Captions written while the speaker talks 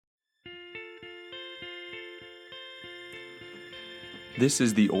This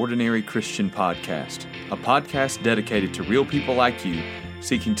is the Ordinary Christian Podcast, a podcast dedicated to real people like you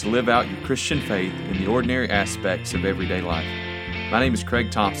seeking to live out your Christian faith in the ordinary aspects of everyday life. My name is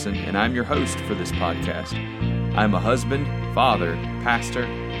Craig Thompson, and I'm your host for this podcast. I'm a husband, father, pastor,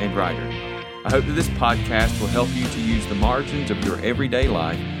 and writer. I hope that this podcast will help you to use the margins of your everyday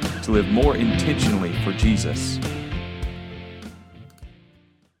life to live more intentionally for Jesus.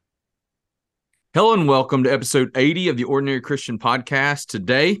 Hello and welcome to episode 80 of the Ordinary Christian Podcast.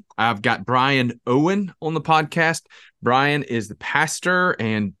 Today, I've got Brian Owen on the podcast. Brian is the pastor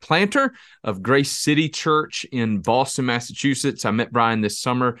and planter of Grace City Church in Boston, Massachusetts. I met Brian this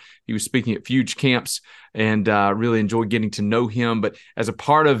summer. He was speaking at Fuge Camps and really enjoyed getting to know him. But as a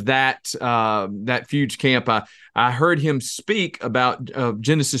part of that Fuge Camp, I heard him speak about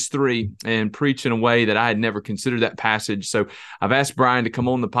Genesis 3 and preach in a way that I had never considered that passage. So I've asked Brian to come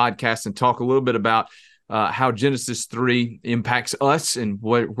on the podcast and talk a little bit about how Genesis 3 impacts us and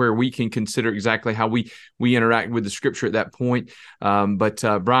where we can consider exactly how we interact with the scripture at that point. But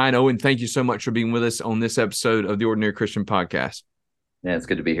Brian, Owen, thank you so much for being with us on this episode of the Ordinary Christian Podcast. Yeah, it's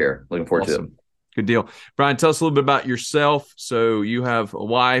good to be here. Looking forward to it. Good deal. Brian, tell us a little bit about yourself. So you have a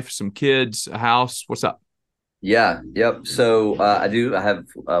wife, some kids, a house. What's up? Yep. So I have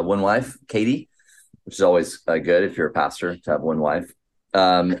one wife, Katie, which is always good if you're a pastor to have one wife.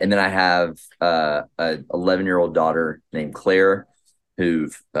 And then I have an 11-year-old daughter named Claire, who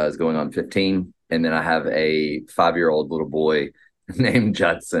is going on 15. And then I have a 5-year-old little boy named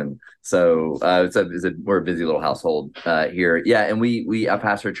Judson. So we're a busy little household here. Yeah, and I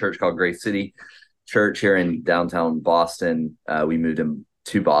pastor a church called Grace City Church here in downtown Boston. We moved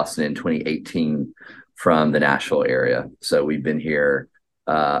to Boston in 2018 from the Nashville area. So we've been here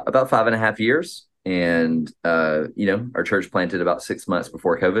about 5.5 years. And, our church planted about 6 months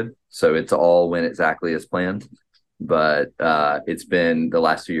before COVID. So it's all went exactly as planned. But the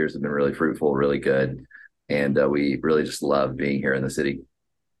last 2 years have been really fruitful, really good. And we really just love being here in the city.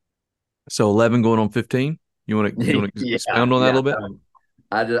 So 11 going on 15? You want to expound on that a little bit?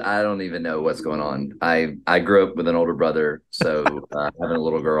 I don't even know what's going on. I grew up with an older brother. So having a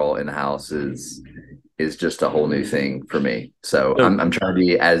little girl in the house is just a whole new thing for me. So I'm trying to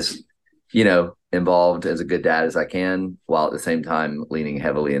be as, involved as a good dad as I can, while at the same time leaning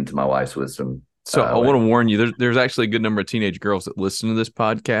heavily into my wife's wisdom. So I want to warn you, there's actually a good number of teenage girls that listen to this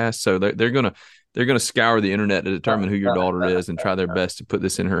podcast. So they're gonna scour the internet to determine who your daughter is and try their best to put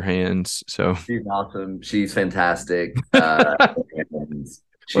this in her hands. So she's awesome. She's fantastic. What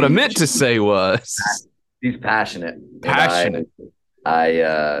I meant to say was she's passionate.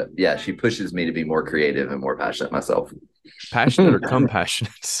 She pushes me to be more creative and more passionate myself. Passionate or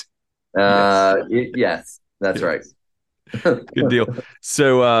compassionate? Yes, that's right. Good deal.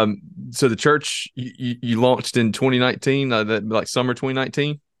 So the church you launched in 2019, like summer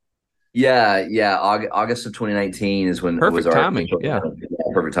 2019. Yeah. August of 2019 is when perfect timing.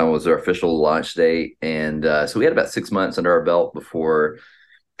 Perfect time was our official launch date, and so we had about 6 months under our belt before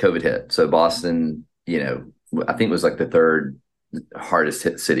COVID hit. So Boston, I think it was like the third hardest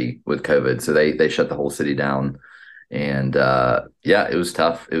hit city with COVID. So they shut the whole city down. And it was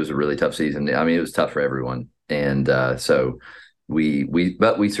tough. It was a really tough season. I mean, it was tough for everyone. And so we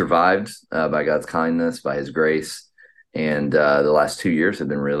survived by God's kindness, by His grace. And the last 2 years have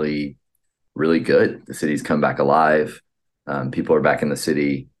been really, really good. The city's come back alive. People are back in the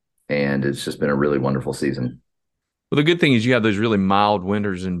city, and it's just been a really wonderful season. Well, the good thing is you have those really mild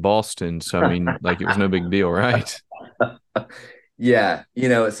winters in Boston. So, I mean, like it was no big deal, right? Yeah,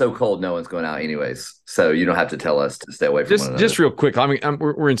 it's so cold, no one's going out anyways. So you don't have to tell us to stay away from one another. Just real quick, I mean,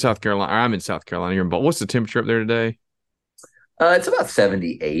 we're in South Carolina. I'm in South Carolina. You're in Boston. What's the temperature up there today? It's about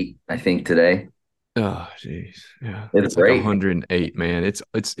 78, I think, today. Oh, geez. Yeah. It's great. Like 108, man.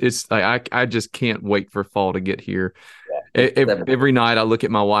 It's like I just can't wait for fall to get here. Yeah, every night I look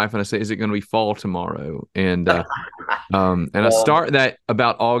at my wife and I say, is it going to be fall tomorrow? And I start that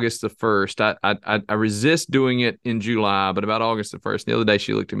about August the 1st. I resist doing it in July, but about August the 1st. The other day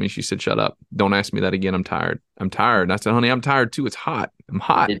she looked at me and she said, shut up. Don't ask me that again. I'm tired. And I said, honey, I'm tired too. It's hot. I'm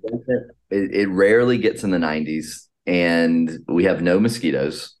hot. It rarely gets in the 90s, and we have no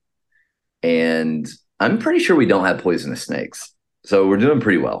mosquitoes. And I'm pretty sure we don't have poisonous snakes. So we're doing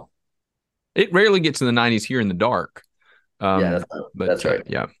pretty well. It rarely gets in the 90s here in the dark. That's right.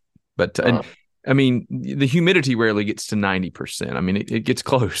 Yeah. But and, I mean, the humidity rarely gets to 90%. I mean, it gets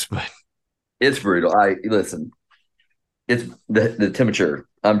close, but it's brutal. Listen, it's the temperature.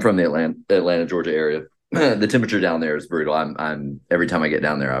 I'm from the Atlanta, Georgia area. The temperature down there is brutal. I'm every time I get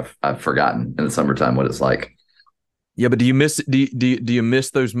down there, I've forgotten in the summertime what it's like. Yeah, but do you miss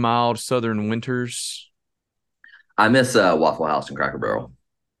those mild southern winters? I miss Waffle House and Cracker Barrel.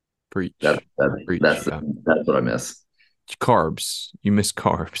 That, Preach, that preach. that's Yeah, that's what I miss. carbs. You miss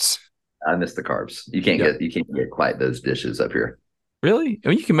carbs. I miss the carbs. Yeah, You can't get quite those dishes up here. really? I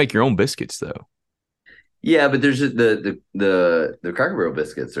mean, you can make your own biscuits though. Yeah, but there's just the Cracker Barrel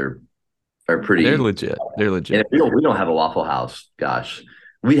biscuits are They're pretty. legit. They're And legit. if we don't have a Waffle House, gosh,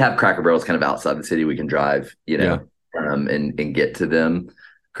 we have Cracker Barrels kind of outside the city. We can drive, Yeah. and get to them.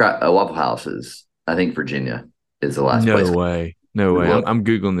 Waffle Houses, I think Virginia is the last No place way. No we way. look. I'm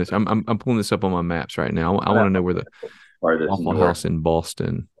googling this. I'm pulling this up on my maps right now. I want to know where the Farthest Waffle north. House in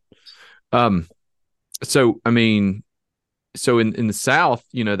Boston. Um. So I mean, so in the South,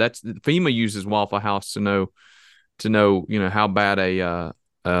 that's FEMA uses Waffle House to know how bad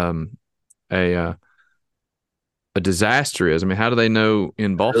um a uh, a disaster is. I mean, how do they know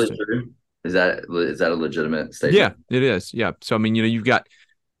in Really Boston? true. Is that a legitimate Yeah, statement? it is. Yeah. So I mean, you've got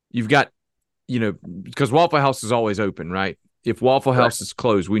because Waffle House is always open, right? If Waffle Right. House is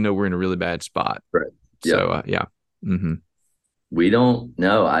closed, we know we're in a really bad spot. Right. So Yep. yeah. Hmm. We don't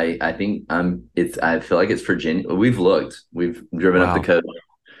know. I think I feel like it's Virginia. We've driven up the Wow. coast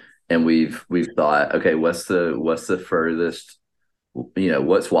and we've thought, okay, what's the furthest,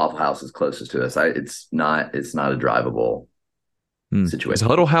 what's Waffle House is closest to us? It's not a drivable Is situation.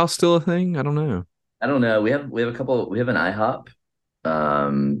 Huddle House still a thing? I don't know. I don't know. We have an IHOP,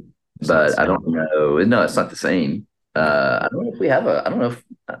 It's not the but I same. don't know. No, it's not the same. Yeah. I don't know if we have I don't know if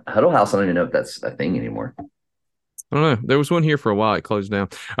Huddle House. I don't even know if that's a thing anymore. I don't know. There was one here for a while. It closed down.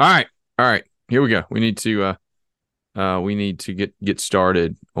 All right. All right. Here we go. We need to get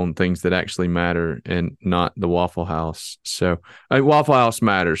started on things that actually matter and not the Waffle House. So Waffle House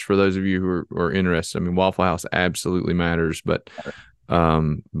matters for those of you who are interested. I mean, Waffle House absolutely matters, but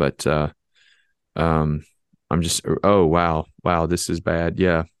um I'm just, oh wow, this is bad.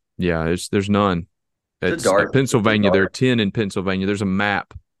 Yeah. Yeah, there's none. It's It's a Pennsylvania. There are dark. 10 in Pennsylvania. There's a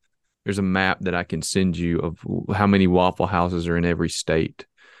map. There's a map that I can send you of how many Waffle Houses are in every state.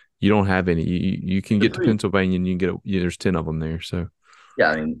 You don't have any. You can It's a get to pretty, Pennsylvania and you can there's 10 of them there. So yeah.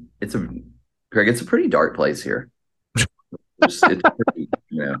 I mean, Greg. It's a pretty dark place here. It's pretty,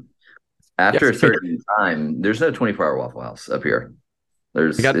 yeah, after a certain time, there's no 24-hour Waffle House up here. I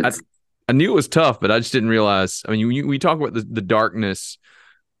There's got it's I knew it was tough, but I just didn't realize. I mean, we talk about the darkness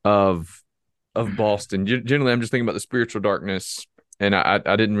of Boston. Generally, I'm just thinking about the spiritual darkness, and I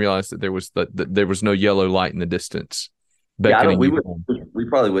didn't realize that there was no yellow light in the distance Yeah. I don't. beckoning you home. We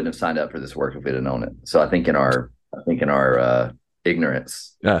probably wouldn't have signed up for this work if we didn't own it. So I think in our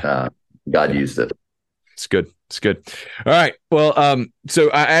ignorance, Uh, God yeah. used it. It's good. It's good. All right. Well, so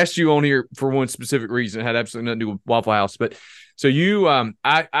I asked you on here for one specific reason. It had absolutely nothing to do with Waffle House. But so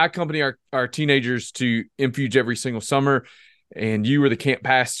I accompany our teenagers to Infuge every single summer, and you were the camp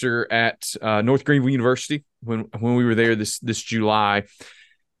pastor at North Greenville University when we were there this July.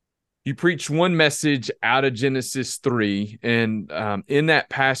 You preached one message out of Genesis 3, and in that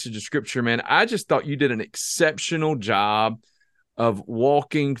passage of scripture, man, I just thought you did an exceptional job of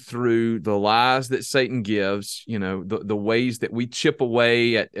walking through the lies that Satan gives, the ways that we chip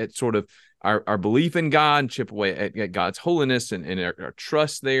away at sort of our belief in God and chip away at God's holiness and our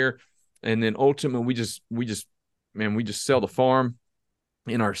trust there. And then ultimately we just sell the farm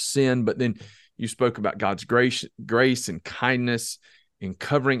in our sin. But then you spoke about God's grace and kindness in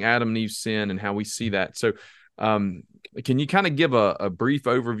covering Adam and Eve's sin and how we see that. So can you kind of give a brief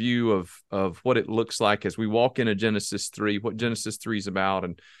overview of what it looks like as we walk into Genesis 3, what Genesis 3 is about,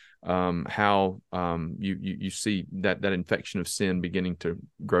 and how you see that infection of sin beginning to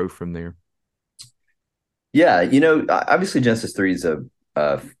grow from there? Yeah, obviously Genesis 3 is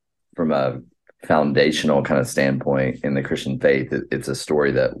from a foundational kind of standpoint in the Christian faith. It's a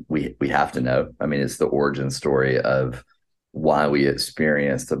story that we have to know. I mean, it's the origin story of why we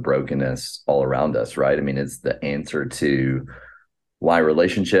experience the brokenness all around us, right? I mean, it's the answer to why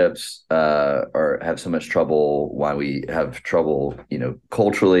relationships have so much trouble, why we have trouble,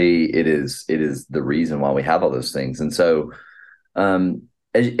 culturally. It is the reason why we have all those things. And so,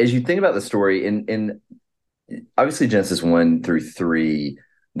 as you think about the story, in obviously Genesis 1 through 3,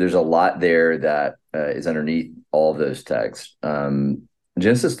 there's a lot there that is underneath all of those texts.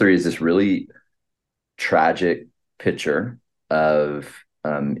 Genesis 3 is this really tragic picture of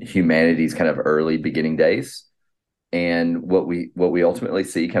humanity's kind of early beginning days. And what we ultimately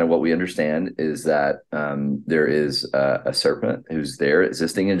see, kind of what we understand, is that there is a serpent who's there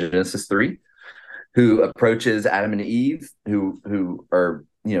existing in Genesis 3, who approaches Adam and Eve, who are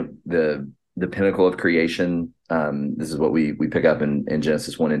the pinnacle of creation. This is what we pick up in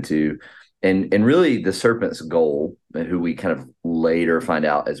Genesis 1 and 2. And really the serpent's goal, and who we kind of later find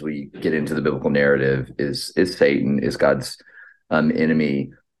out as we get into the biblical narrative, is Satan, is God's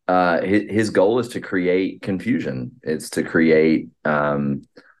enemy. His goal is to create confusion. It's to create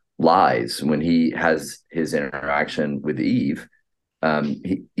lies. When he has his interaction with Eve,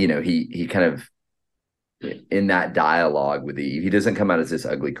 he kind of, in that dialogue with Eve, he doesn't come out as this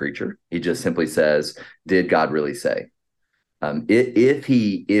ugly creature. He just simply says, "Did God really say?" If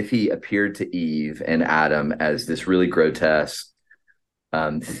he appeared to Eve and Adam as this really grotesque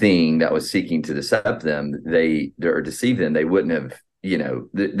thing that was seeking to deceive them, they wouldn't have.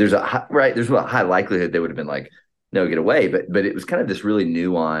 There's a high likelihood they would have been like, "No, get away." But it was kind of this really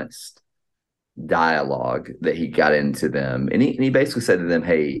nuanced dialogue that he got into them, and he basically said to them,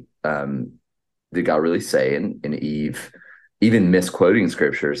 "Hey, did God really say?" And Eve, even misquoting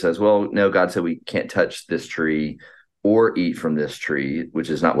scripture, says, "Well, no, God said we can't touch this tree or eat from this tree," which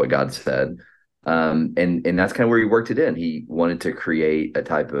is not what God said. And that's kind of where he worked it in. He wanted to create a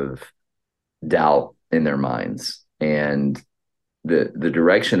type of doubt in their minds, and the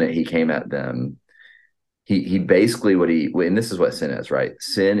direction that he came at them. He basically, and this is what sin is, right?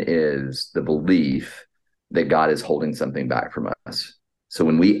 Sin is the belief that God is holding something back from us. So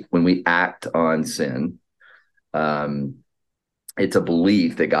when we act on sin, it's a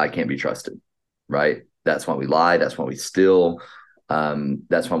belief that God can't be trusted, right? That's why we lie. That's why we steal.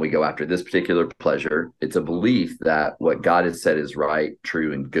 That's why we go after this particular pleasure. It's a belief that what God has said is right,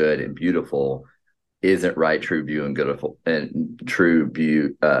 true, and good and beautiful isn't right, true, beautiful,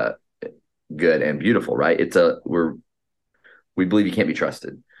 good and beautiful, right? We believe he can't be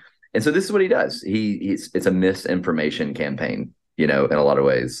trusted. And so this is what he does. It's a misinformation campaign, in a lot of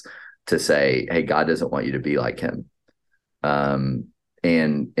ways, to say, hey, God doesn't want you to be like him. And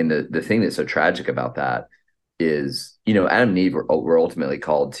the thing that's so tragic about that is, Adam and Eve were ultimately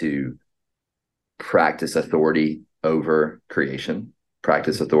called to practice authority over creation,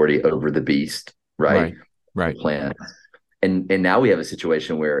 practice authority over the beast, right? Right. Plant. And now we have a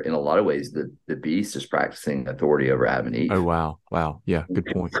situation where, in a lot of ways, the beast is practicing authority over Adam and Eve. Oh, wow. Yeah, good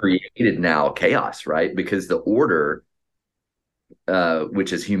point. Created now chaos, right? Because the order,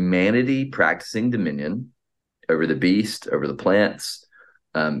 which is humanity practicing dominion over the beast, over the plants,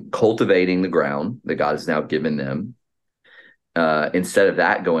 cultivating the ground that God has now given them. Instead of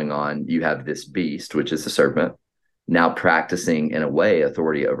that going on, you have this beast, which is the serpent, now practicing, in a way,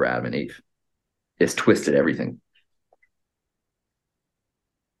 authority over Adam and Eve. It's twisted everything.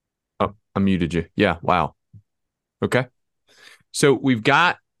 Oh, I muted you. Yeah. Wow. Okay. So we've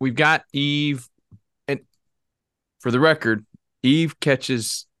got Eve, and for the record, Eve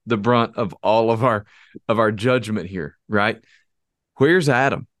catches the brunt of all of our judgment here, right? Where's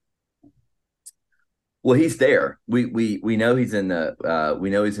Adam? Well, he's there. We know he's in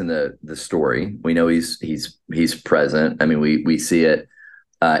the story. We know he's present. I mean, we see it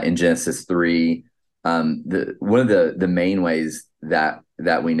in Genesis 3. One of the main ways that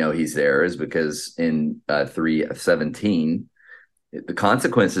we know he's there is because in 3:17, the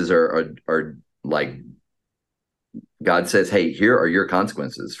consequences are like, God says, "Hey, here are your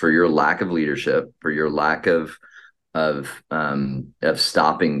consequences for your lack of leadership, for your lack of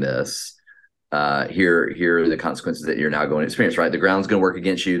stopping this. Here are the consequences that you're now going to experience." Right, the ground's going to work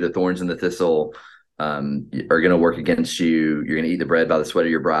against you. The thorns and the thistle are going to work against you. You're going to eat the bread by the sweat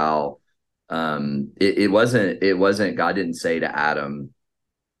of your brow. It wasn't. God didn't say to Adam,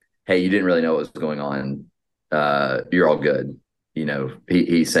 "Hey, you didn't really know what was going on. You're all good."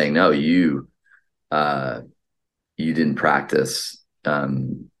 He's saying, "No, you didn't practice.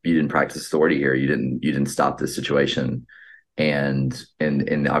 You didn't practice authority here. You didn't stop this situation." And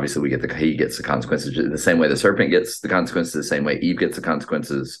obviously he gets the consequences the same way the serpent gets the consequences, the same way Eve gets the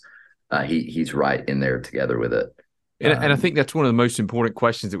consequences. He's right in there together with it. And I think that's one of the most important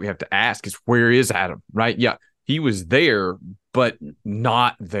questions that we have to ask is, where is Adam, right? Yeah, he was there, but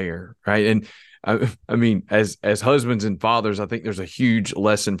not there, right? And I mean, as husbands and fathers, I think there's a huge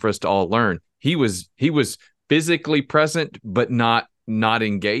lesson for us to all learn. He was physically present, but not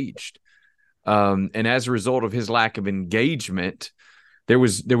engaged. And as a result of his lack of engagement, there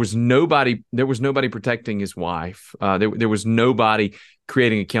was nobody protecting his wife. There was nobody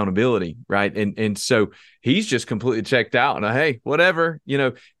creating accountability, right? And so he's just completely checked out. And hey, whatever,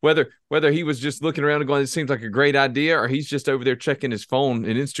 whether he was just looking around and going, "It seems like a great idea," or he's just over there checking his phone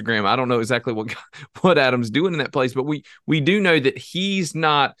and Instagram. I don't know exactly what Adam's doing in that place, but we do know that he's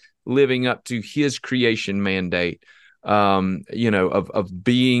not living up to his creation mandate of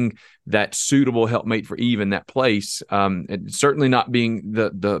being that suitable helpmate for Eve in that place. And certainly not being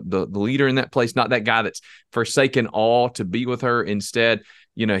the leader in that place, not that guy that's forsaken all to be with her. Instead,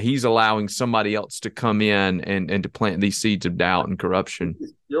 he's allowing somebody else to come in and to plant these seeds of doubt and corruption.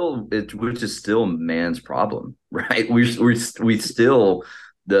 Which is still man's problem, right? We still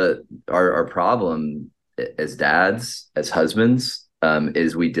our problem as dads, as husbands,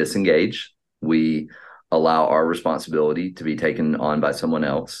 is we disengage. We allow our responsibility to be taken on by someone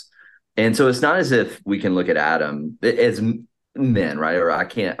else. And so it's not as if we can look at Adam as men, right? Or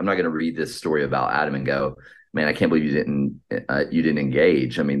I'm not going to read this story about Adam and go, man, I can't believe you didn't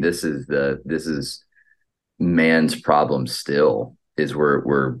engage. I mean, this is man's problem still, is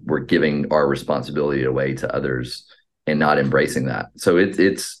we're giving our responsibility away to others and not embracing that. So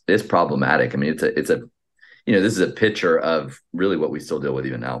it's problematic. I mean, it's a this is a picture of really what we still deal with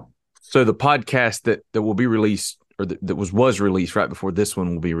even now. So the podcast that will be released, or that was released right before this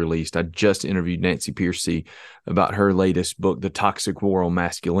one will be released, I just interviewed Nancy Piercy about her latest book, The Toxic War on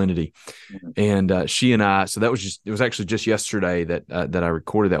Masculinity. Mm-hmm. And she and I, so it was actually just yesterday that I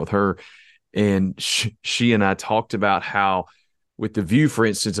recorded that with her. And she and I talked about how, with the view, for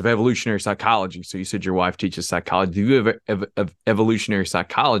instance, of evolutionary psychology. So you said your wife teaches psychology. The view of evolutionary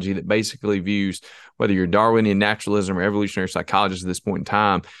psychology that basically views, whether you're Darwinian naturalism or evolutionary psychologist at this point in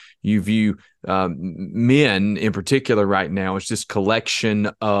time, you view men in particular right now as this collection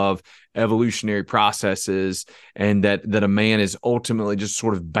of evolutionary processes, and that a man is ultimately just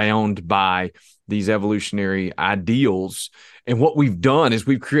sort of bound by these evolutionary ideals. And what we've done is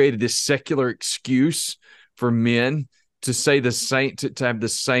we've created this secular excuse for men to say the same, to have the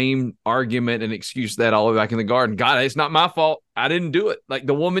same argument and excuse that all the way back in the garden. God, it's not my fault. I didn't do it. Like,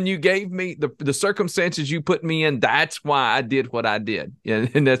 the woman you gave me, the circumstances you put me in, that's why I did what I did.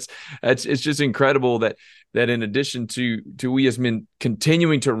 And it's just incredible that in addition to we as men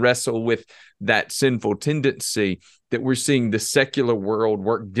continuing to wrestle with that sinful tendency, that we're seeing the secular world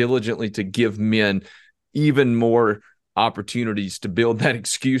work diligently to give men even more opportunities to build that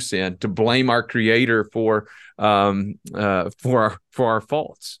excuse in, to blame our Creator for our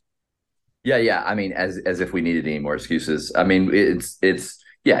faults. Yeah. I mean, as if we needed any more excuses. I mean,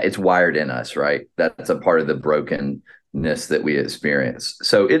 it's wired in us, right? That's a part of the brokenness that we experience.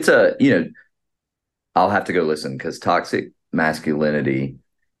 So it's I'll have to go listen, because toxic masculinity,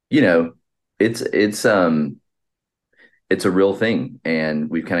 it's a real thing. And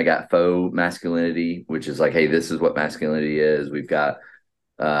we've kind of got faux masculinity, which is like, hey, this is what masculinity is. We've got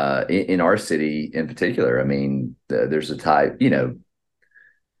in our city in particular, I mean, there's a type,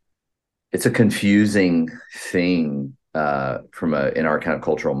 it's a confusing thing in our kind of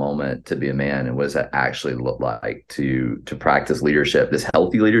cultural moment to be a man. And what does that actually look like to practice leadership, this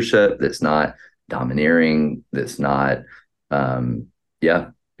healthy leadership that's not domineering, that's not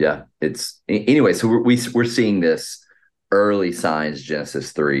it's anyway. So we're seeing this early signs,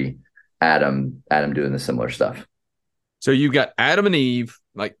 Genesis 3, Adam doing the similar stuff. So you've got Adam and Eve,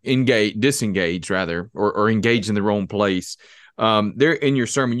 like disengaged rather, or engaged in the wrong place. There in your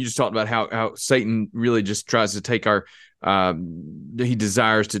sermon, you just talked about how Satan really just tries to take he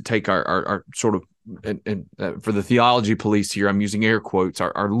desires to take our sort of, and for the theology police here, I'm using air quotes,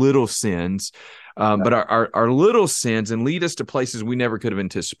 our little sins, but our little sins, and lead us to places we never could have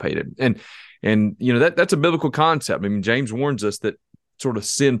anticipated. And that's a biblical concept. I mean, James warns us that sort of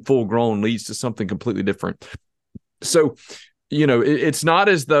sin full grown leads to something completely different. So, it's not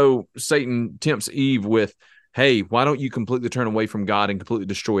as though Satan tempts Eve with, hey, why don't you completely turn away from God and completely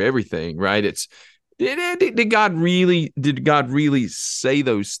destroy everything, right? Did God really say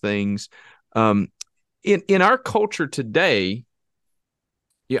those things? In our culture today,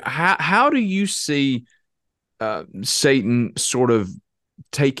 how do you see Satan sort of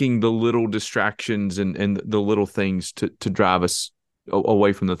taking the little distractions and the little things to drive us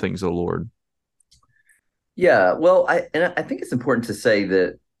away from the things of the Lord? Yeah, well, I think it's important to say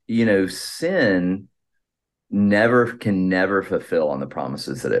that, sin can never fulfill on the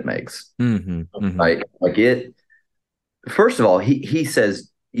promises that it makes. Mm-hmm, mm-hmm. Right? Like first of all, he says,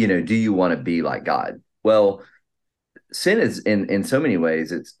 do you want to be like God? Well, sin is in so many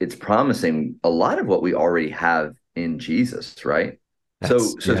ways, it's promising a lot of what we already have in Jesus, right?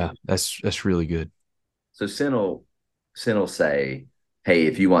 That's really good. So sin will say, hey,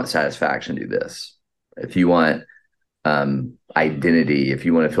 if you want satisfaction, do this. If you want identity, if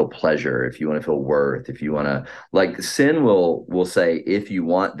you want to feel pleasure, if you want to feel worth, if you want to, like, sin will say, if you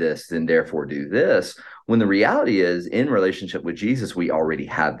want this, then therefore do this. When the reality is, in relationship with Jesus, we already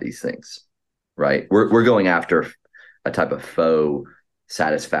have these things, right? We're going after a type of faux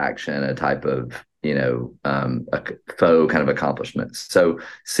satisfaction, a type of a faux kind of accomplishments. So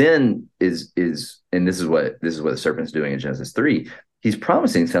sin is, and this is what the serpent's doing in Genesis 3. He's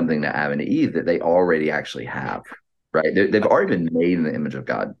promising something to Adam and Eve that they already actually have, right? They've already been made in the image of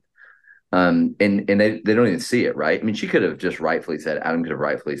God. And they don't even see it, right? I mean, she could have just rightfully said, Adam could have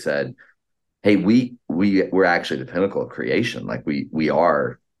rightfully said, hey, we're actually the pinnacle of creation. Like we're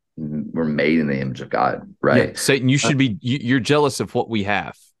made in the image of God, right? Yeah, Satan, you're jealous of what we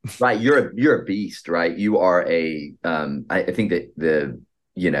have. Right. You're a beast, right? You are I think that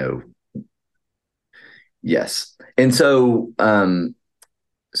yes. And so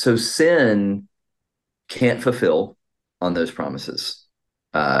sin can't fulfill on those promises.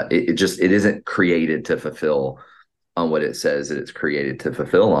 It isn't created to fulfill on what it says that it's created to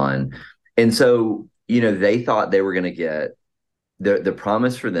fulfill on. And so, they thought they were going to get the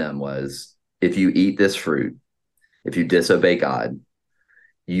promise for them was, if you eat this fruit, if you disobey God,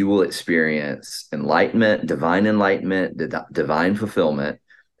 you will experience enlightenment, divine fulfillment.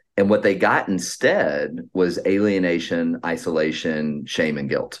 And what they got instead was alienation, isolation, shame, and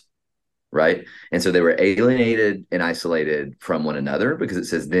guilt. Right. And so they were alienated and isolated from one another, because it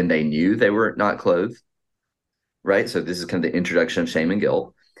says, then they knew they were not clothed. Right. So this is kind of the introduction of shame and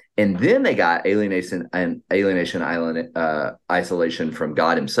guilt. And then they got isolation from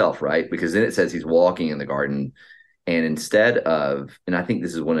God himself. Right. Because then it says he's walking in the garden. And instead of, and I think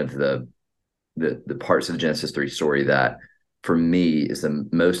this is one of the parts of the Genesis 3 story that for me is the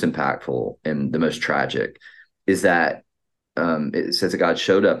most impactful and the most tragic, is that it says that God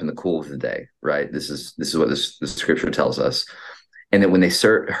showed up in the cool of the day, right? This is what the scripture tells us. And that when they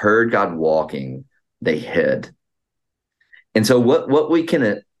heard God walking, they hid. And so what we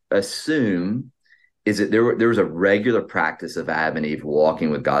can assume is that there was a regular practice of Adam and Eve walking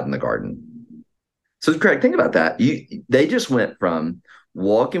with God in the garden. So, Craig, think about that. They just went from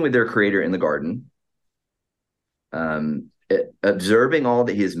walking with their Creator in the garden, observing all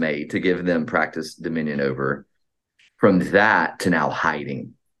that He has made to give them practice dominion over, from that to now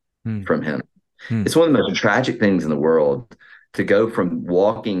hiding from Him. It's one of the most tragic things in the world, to go from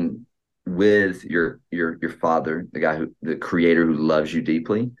walking with your Father, the Creator who loves you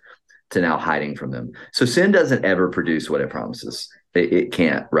deeply, to now hiding from them. So sin doesn't ever produce what it promises. It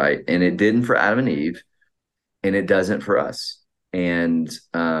can't, right? And it didn't for Adam and Eve, and it doesn't for us. And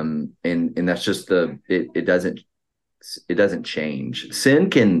that's just it doesn't change. Sin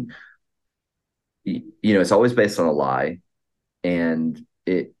can, it's always based on a lie, and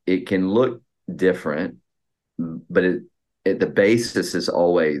it can look different, but the basis is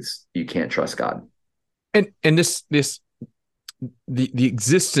always, you can't trust God. And the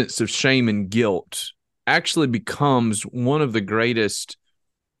existence of shame and guilt actually becomes one of the greatest,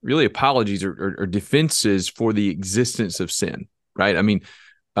 really, apologies or defenses for the existence of sin, right? I mean,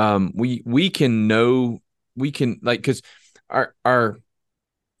 we can because our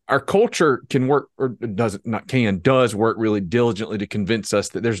culture can work, or does work really diligently to convince us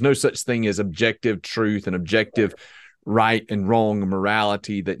that there's no such thing as objective truth and objective right and wrong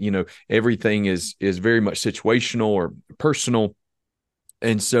morality, that everything is very much situational or personal.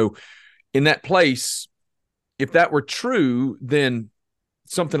 And so in that place, if that were true, then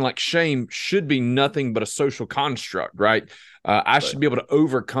something like shame should be nothing but a social construct, right? I should be able to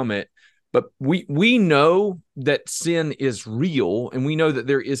overcome it. But we know that sin is real, and we know that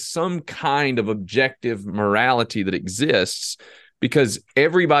there is some kind of objective morality that exists, because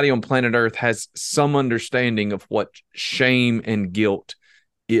everybody on planet Earth has some understanding of what shame and guilt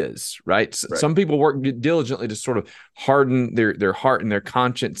is, right? Some people work diligently to sort of harden their heart and their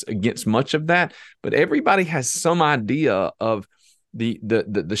conscience against much of that, but everybody has some idea of the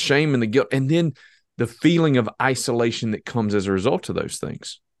shame and the guilt, and then the feeling of isolation that comes as a result of those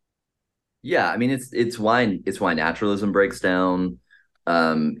things. Yeah, I mean, it's why naturalism breaks down.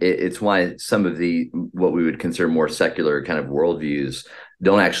 It's why some of what we would consider more secular kind of worldviews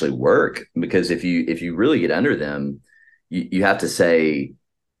don't actually work, because if you really get under them, you have to say,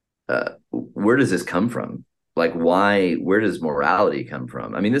 where does this come from? Like, where does morality come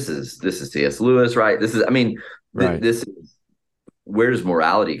from? I mean, this is C.S. Lewis, right? This is where does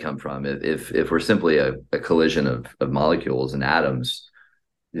morality come from? If we're simply a collision of molecules and atoms,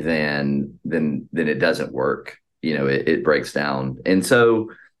 then it doesn't work. It breaks down. And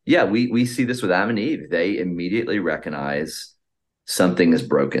so, yeah, we see this with Adam and Eve. They immediately recognize something is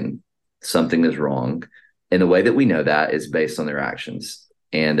broken, something is wrong. And the way that we know that is based on their actions,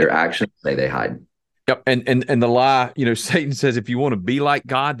 and their actions say they hide. Yep. And the lie, Satan says, if you want to be like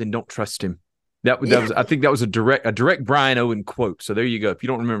God, then don't trust him. That was, I think that was a direct Brian Owen quote. So there you go. If you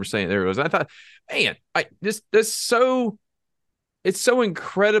don't remember saying it, there it was. I thought, man, it's so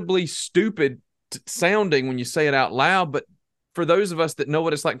incredibly stupid sounding when you say it out loud, but for those of us that know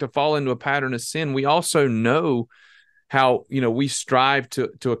what it's like to fall into a pattern of sin, we also know how, we strive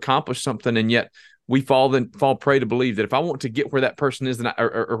to accomplish something, and yet we fall prey to believe that if I want to get where that person is, then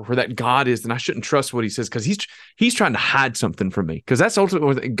or where that God is, then I shouldn't trust what he says, because he's trying to hide something from me. Because that's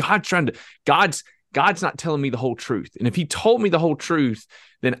ultimately what God's not telling me the whole truth. And if he told me the whole truth,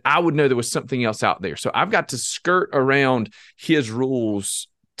 then I would know there was something else out there. So I've got to skirt around his rules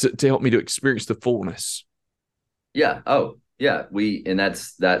to help me to experience the fullness. Yeah. Oh, yeah. And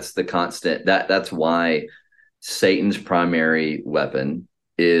that's the constant. That's why Satan's primary weapon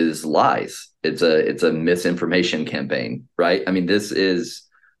is lies. It's a misinformation campaign, right? I mean, this is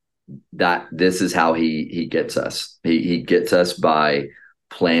how he gets us. He gets us by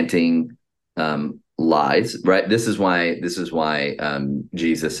planting lies, right? This is why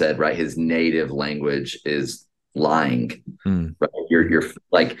Jesus said, right, his native language is lying. Right? You're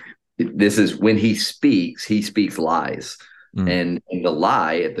like, this is when he speaks lies. And the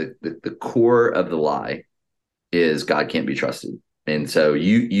lie, at the core of the lie, is God can't be trusted. And so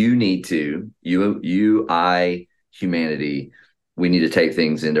you need to, I, humanity, we need to take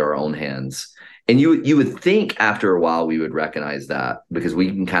things into our own hands. And you would think after a while we would recognize that, because we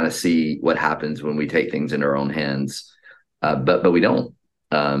can kind of see what happens when we take things into our own hands, but we don't,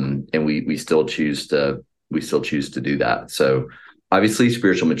 and we still choose to do that. So obviously,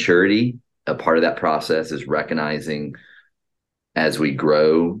 spiritual maturity, a part of that process is recognizing, as we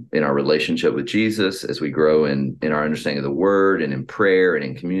grow in our relationship with Jesus, as we grow in our understanding of the word and in prayer and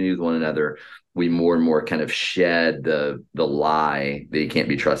in community with one another, we more and more kind of shed the lie that he can't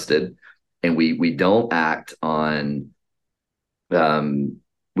be trusted. And we don't act on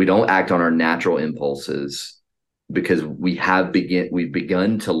our natural impulses, because we've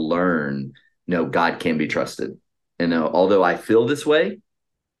begun to learn, no, God can be trusted. And although I feel this way,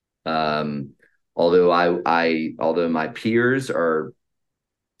 although my peers are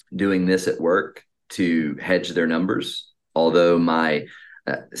doing this at work to hedge their numbers, although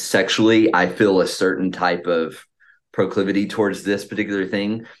sexually I feel a certain type of proclivity towards this particular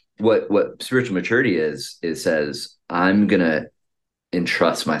thing, what spiritual maturity says, I'm gonna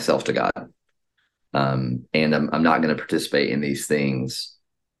entrust myself to God, and I'm not going to participate in these things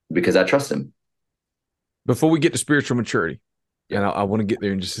because I trust him. Before we get to spiritual maturity, and I want to get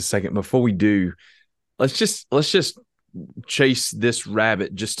there in just a second. Before we do, let's just chase this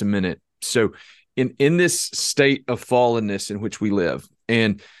rabbit just a minute. So in this state of fallenness in which we live,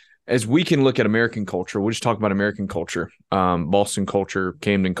 and as we can look at American culture, we'll just talk about American culture, Boston culture,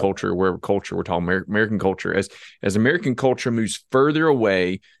 Camden culture, wherever culture, we're talking American culture. As American culture moves further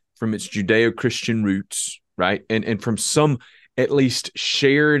away from its Judeo-Christian roots, right, and from some at least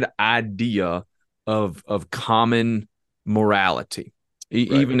shared idea of common morality, right.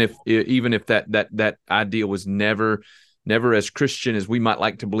 even if that idea was never as Christian as we might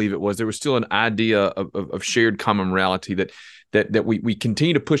like to believe it was, there was still an idea of shared common morality that we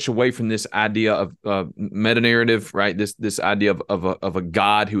continue to push away from this idea of meta narrative, right? This idea of a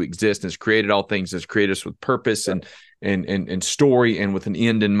God who exists and has created all things, has created us with purpose and story and with an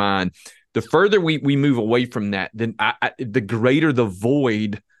end in mind. The further we move away from that, then the greater the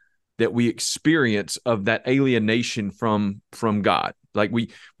void that we experience of that alienation from God. Like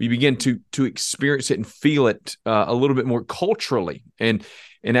we begin to experience it and feel it a little bit more culturally, and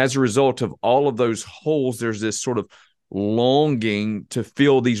as a result of all of those holes, there's this sort of longing to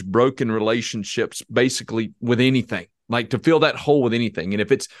fill these broken relationships, basically with anything, like to fill that hole with anything. And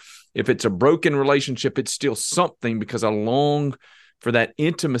if it's a broken relationship, it's still something, because I long for that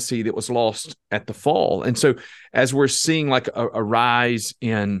intimacy that was lost at the fall. And so as we're seeing like a rise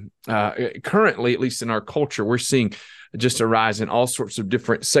in currently, at least in our culture, we're seeing just a rise in all sorts of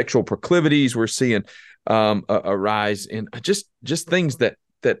different sexual proclivities. We're seeing a rise in just things that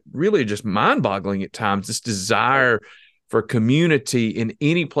really are just mind-boggling at times, this desire for community in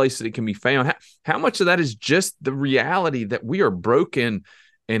any place that it can be found. How much of that is just the reality that we are broken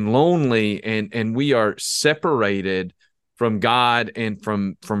and lonely, and we are separated from God and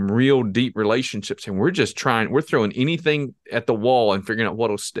from real deep relationships, and we're throwing anything at the wall and figuring out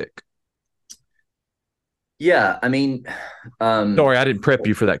what'll stick? Yeah, I mean, sorry, I didn't prep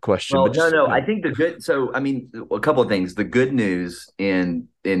you for that question. Well, no. I think a couple of things. The good news in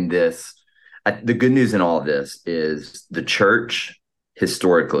this, the good news in all of this is the church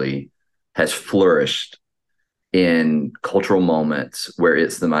historically has flourished in cultural moments where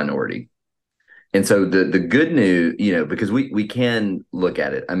it's the minority. And so the good news, because we can look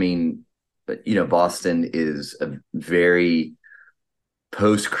at it. I mean, but Boston is a very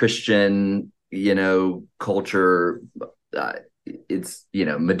post-Christian, culture. it's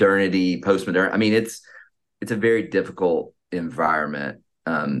modernity, postmodern. I mean, it's a very difficult environment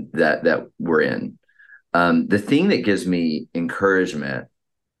that we're in. The thing that gives me encouragement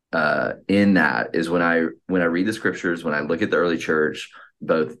in that is when I read the scriptures, when I look at the early church,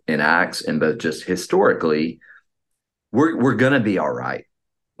 both in Acts and both just historically, we're gonna be all right.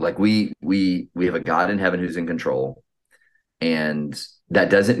 Like we have a God in heaven who's in control, and that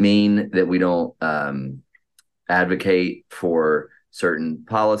doesn't mean that we don't advocate for certain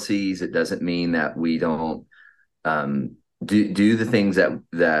policies. It doesn't mean that we don't do the things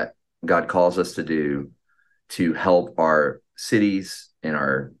that God calls us to do to help our cities and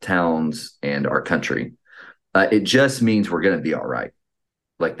our towns and our country. It just means we're going to be all right.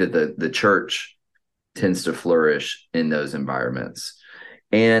 Like the church tends to flourish in those environments.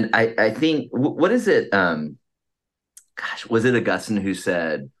 And I think, what is it? Was it Augustine who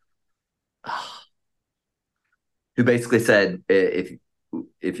said, who basically said,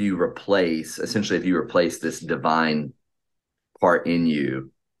 if you replace this divine part in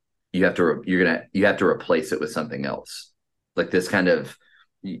you, you have to replace it with something else. Like this kind of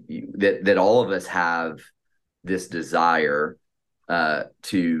that all of us have this desire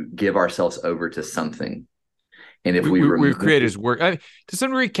to give ourselves over to something. And if we're creators work, to some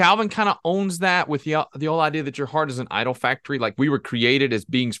degree, Calvin kind of owns that with the whole idea that your heart is an idol factory. Like we were created as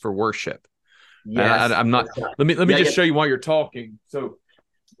beings for worship. Yes, I'm not. Let me just show you while you're talking. So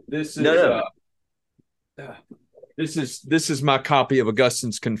this is this is my copy of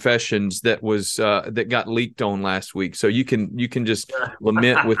Augustine's Confessions that was that got leaked on last week. So you can just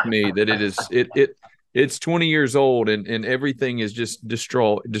lament with me that it's 20 years old and everything is just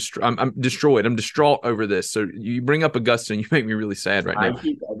destroyed. I'm destroyed. I'm distraught over this. So you bring up Augustine, you make me really sad right now. I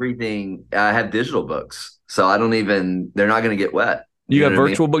keep everything. I have digital books, so I don't even. They're not going to get wet. You got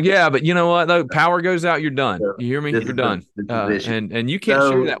virtual book, yeah, but you know what? Though power goes out, you're done. You hear me? You're done. And you can't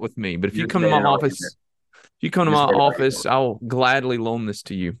share that with me. But if you come to my office, I'll gladly loan this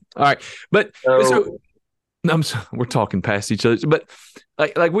to you. All right, but so we're talking past each other. But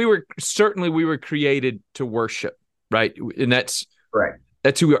like we were created to worship, right? And that's right.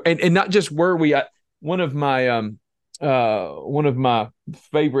 That's who we are, and not just were we. One of my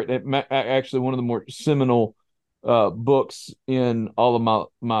favorite, actually one of the more seminal books in all of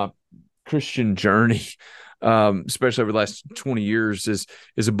my Christian journey, especially over the last 20 years, is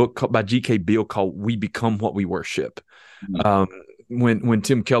a book by G.K. Beale called "We Become What We Worship." Mm-hmm. When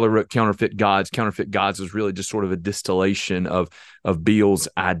Tim Keller wrote Counterfeit Gods was really just sort of a distillation of Beale's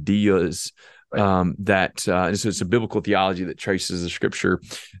ideas. Right. It's a biblical theology that traces the scripture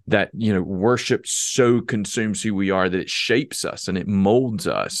that worship so consumes who we are that it shapes us and it molds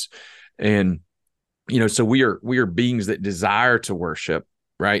us, and so we are beings that desire to worship,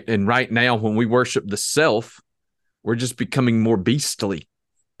 right? And right now, when we worship the self, we're just becoming more beastly,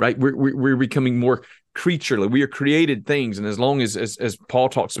 right? We're becoming more creaturely. We are created things, and as long as Paul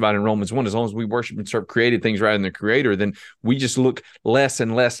talks about in Romans 1, as long as we worship and serve created things rather than the Creator, then we just look less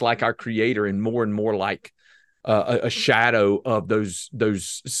and less like our Creator and more like a shadow of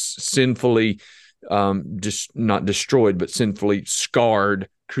those sinfully, just not destroyed, but sinfully scarred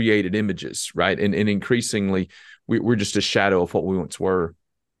created images, right? And increasingly, we're just a shadow of what we once were.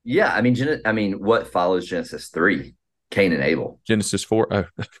 Yeah, I mean, what follows Genesis 3? Cain and Abel. Genesis 4. Oh,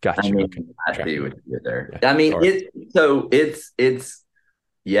 gotcha. I mean, okay. I see what you did there. Yeah, I mean, it's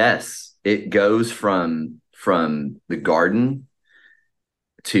yes, it goes from the garden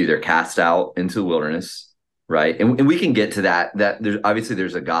to they're cast out into the wilderness, right? And we can get to that. That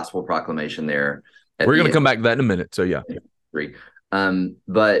there's a gospel proclamation there. We're going to come back to that in a minute. So yeah. 3.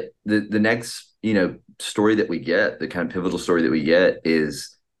 But the next story that we get, the kind of pivotal story that we get,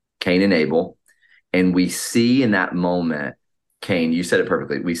 is Cain and Abel. And we see in that moment, Cain, you said it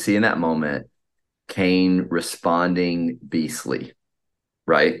perfectly. We see in that moment, Cain responding beastly,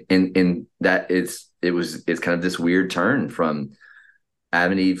 right? And that it's kind of this weird turn from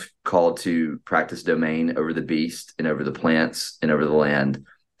Adam and Eve called to practice domain over the beast and over the plants and over the land,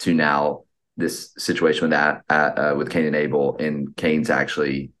 to now this situation with that with Cain and Abel, and Cain's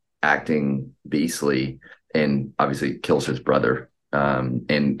actually acting beastly and obviously kills his brother.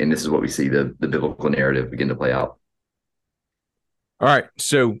 And this is what we see the biblical narrative begin to play out. All right,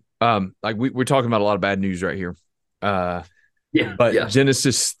 so like we're talking about a lot of bad news right here.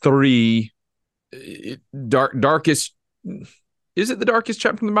 Genesis 3, darkest. Is it the darkest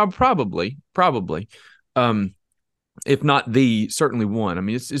chapter in the Bible? Probably. If not certainly one. I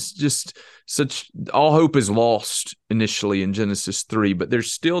mean, it's just such, all hope is lost initially in Genesis 3, but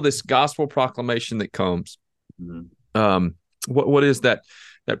there's still this gospel proclamation that comes. Mm-hmm. What is that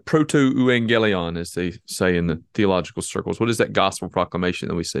that proto-evangelion, as they say in the theological circles? What is that gospel proclamation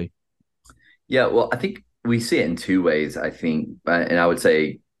that we see? Yeah, well, I think we see it in two ways, I think, and I would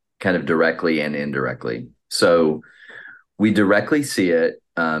say kind of directly and indirectly. So we directly see it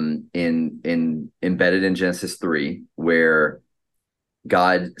in embedded in Genesis 3, where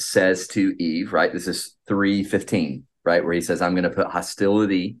God says to Eve, right? This is 3:15, right? Where he says, I'm going to put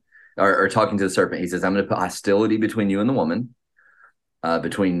hostility, or talking to the serpent, he says, I'm going to put hostility between you and the woman,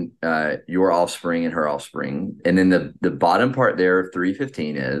 between your offspring and her offspring. And then the bottom part there of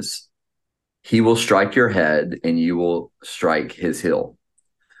 3:15 is, he will strike your head and you will strike his heel.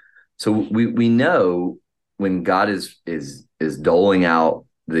 So we know when God is doling out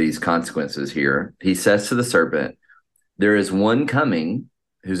these consequences here, he says to the serpent, there is one coming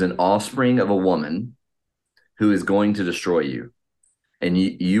who's an offspring of a woman who is going to destroy you, and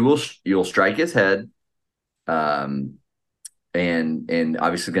you'll strike his head, and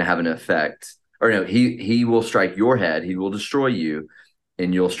obviously going to have an effect. Or no, he will strike your head, he will destroy you,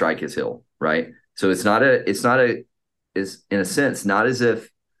 and you'll strike his heel. Right. So it's in a sense not as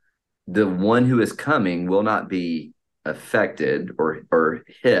if the one who is coming will not be affected or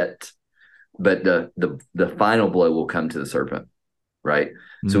hit, but the final blow will come to the serpent, right?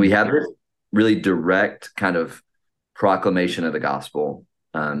 Mm-hmm. So we have this really direct kind of proclamation of the gospel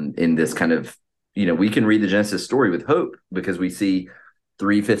in this kind of, we can read the Genesis story with hope because we see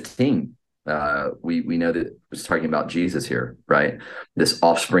 3:15. We know that it's talking about Jesus here, right? This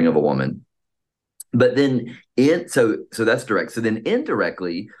offspring of a woman. But then so that's direct. So then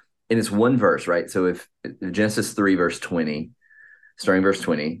indirectly, and it's one verse, right? So if Genesis 3, verse 20, starting verse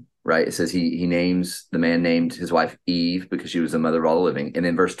 20, right? It says he names, the man named his wife Eve because she was the mother of all living. And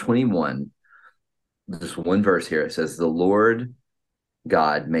then verse 21, just one verse here, it says, the Lord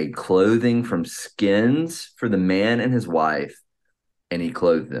God made clothing from skins for the man and his wife, and he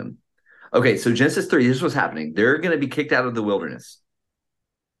clothed them. Okay, so Genesis 3, this is what's happening. They're going to be kicked out of the wilderness.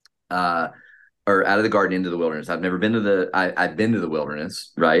 Or out of the garden into the wilderness. I've never been to I've been to the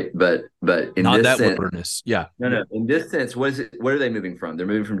wilderness, right? But in not this that sense, wilderness. Yeah. No. In this sense, what are they moving from? They're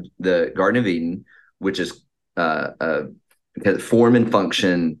moving from the Garden of Eden, which is a form and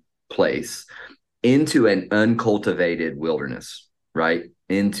function place, into an uncultivated wilderness, right?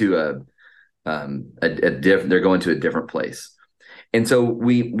 Into a different, they're going to a different place. And so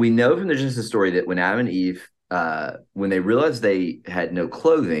we know from the Genesis story that when Adam and Eve, when they realized they had no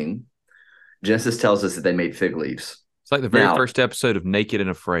clothing, Genesis tells us that they made fig leaves. It's like the very first episode of Naked and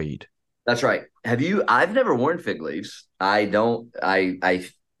Afraid. That's right. I've never worn fig leaves. They don't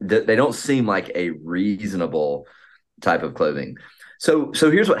seem like a reasonable type of clothing. So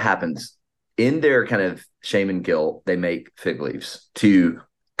here's what happens. In their kind of shame and guilt, they make fig leaves to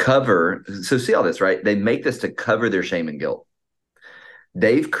cover. So see all this, right? They make this to cover their shame and guilt.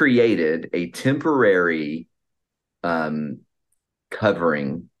 They've created a temporary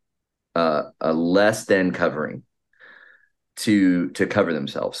covering, a less than covering to cover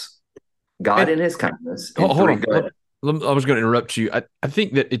themselves. God in his kindness. Hold on. I was going to interrupt you. I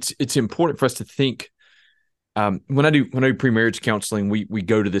think that it's important for us to think. When I do pre-marriage counseling, we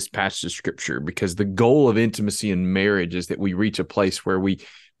go to this passage of scripture because the goal of intimacy in marriage is that we reach a place where we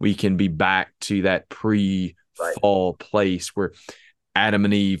can be back to that pre-fall place where Adam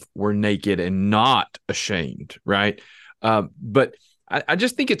and Eve were naked and not ashamed, right? But I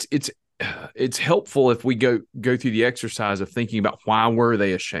just think it's helpful if we go through the exercise of thinking about why were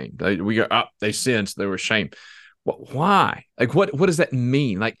they ashamed? We go, they sinned, so they were ashamed. Why? Like, what does that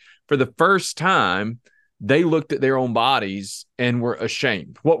mean? Like, for the first time, they looked at their own bodies and were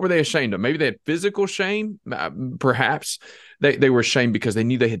ashamed. What were they ashamed of? Maybe they had physical shame. Perhaps they were ashamed because they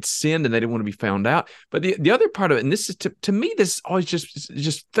knew they had sinned and they didn't want to be found out. But the other part of it, and this is to me, this always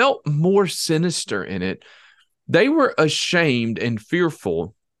just felt more sinister in it. They were ashamed and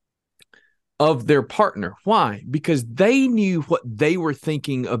fearful of their partner. Why? Because they knew what they were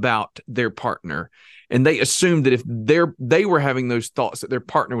thinking about their partner. And they assumed that if they were having those thoughts, that their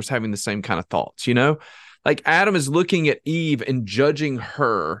partner was having the same kind of thoughts, Like Adam is looking at Eve and judging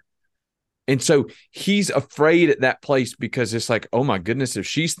her. And so he's afraid at that place because it's like, oh my goodness, if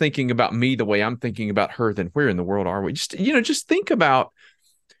she's thinking about me the way I'm thinking about her, then where in the world are we? Just think about,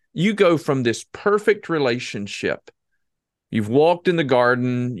 you go from this perfect relationship. You've walked in the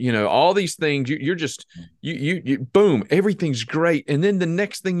garden, all these things. You're just, boom, everything's great. And then the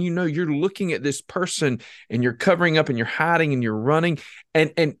next thing you know, you're looking at this person and you're covering up and you're hiding and you're running.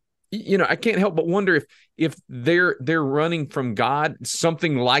 And I can't help but wonder if they're running from God.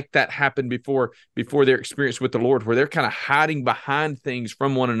 Something like that happened before their experience with the Lord, where they're kind of hiding behind things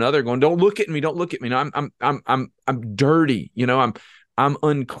from one another, going, "Don't look at me, don't look at me. No, I'm dirty. I'm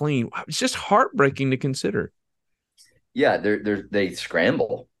unclean. It's just heartbreaking to consider. Yeah, they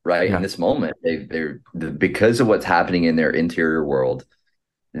scramble, right? In Yeah. this moment, because of what's happening in their interior world,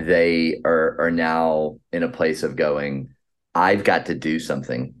 they are now in a place of going, I've got to do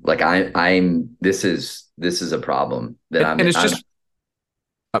something. Like I'm this is a problem that And it's I'm just,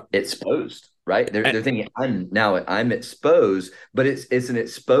 uh, exposed, right? They're and- they're thinking I'm exposed, but it's an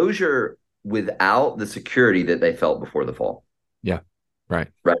exposure without the security that they felt before the fall, yeah, right.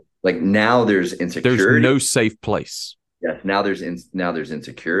 right? Like now there's There's insecurity. no safe place. Yes, now there's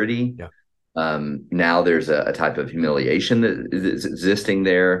insecurity. Yeah. Now there's a type of humiliation that is existing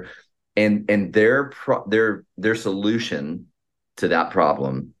there, and their solution to that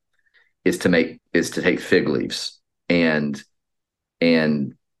problem is to take fig leaves and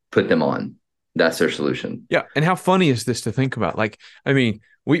and put them on. That's their solution. Yeah. And how funny is this to think about? Like, I mean,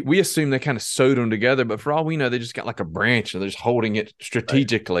 we assume they kind of sewed them together, but for all we know, they just got like a branch and they're just holding it Right.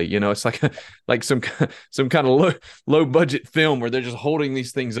 strategically. It's like like some kind of low budget film where they're just holding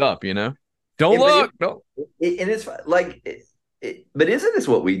these things up. Don't And but look. No, and it's like but isn't this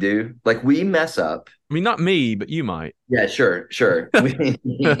what we do? Like we mess up. I mean, not me, but you might. Yeah, sure. When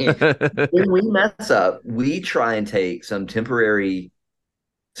we mess up, we try and take some temporary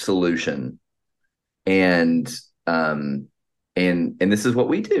solution and this is what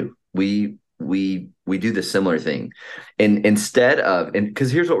we do. We do the similar thing. And instead of and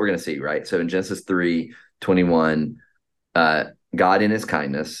because here's what we're gonna see, right? So in Genesis 3:21, God in his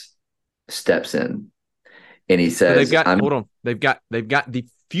kindness steps in and he So they've says, got I'm hold on. They've got the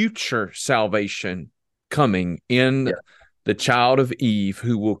future salvation coming in yeah, the child of Eve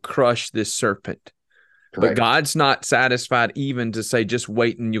who will crush this serpent. But correct. God's not satisfied even to say, just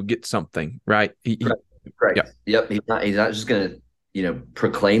wait and you'll get something, right? Correct. Yeah. Correct. Yep. He's not just gonna,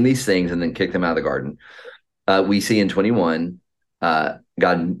 proclaim these things and then kick them out of the garden. We see in 21,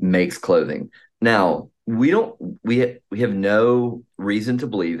 God makes clothing. Now, we have no reason to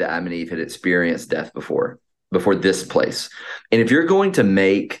believe that Adam and Eve had experienced death before this place. And if you're going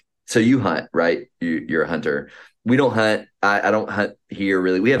to so you hunt, right? You're a hunter. We don't hunt. I don't hunt here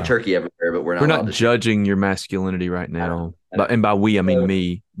really. We have Wow. turkey everywhere, but we're We're not allowed not to shoot. judging your masculinity right I know, now. I know. But and by we I mean So,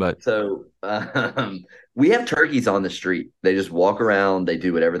 me. But we have turkeys on the street. They just walk around. They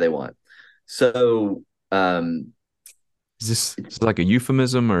do whatever they want. So is this like a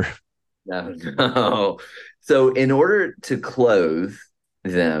euphemism or no, no. So in order to clothe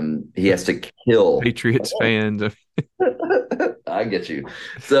them, he has to kill. Patriots fans? I get you.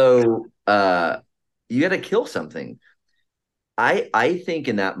 So you got to kill something. I think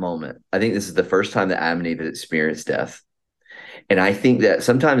in that moment, I think this is the first time that Adam and Eve had experienced death. And I think that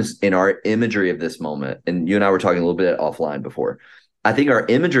sometimes in our imagery of this moment, and you and I were talking a little bit offline before, I think our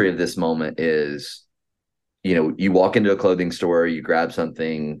imagery of this moment is, you walk into a clothing store, you grab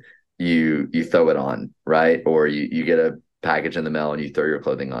something, you throw it on, right? Or you get a package in the mail and you throw your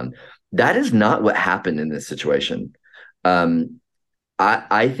clothing on. That is not what happened in this situation. Um,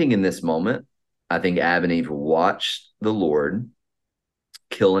 I think in this moment, I think Adam and Eve watched the Lord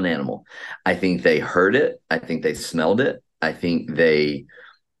kill an animal. I think they heard it. I think they smelled it. I think it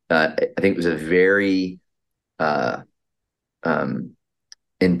was a very uh, um,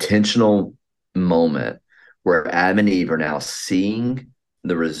 intentional moment where Adam and Eve are now seeing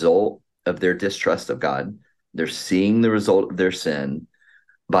the result of their distrust of God. They're seeing the result of their sin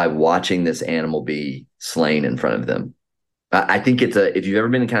by watching this animal be slain in front of them. I think if you've ever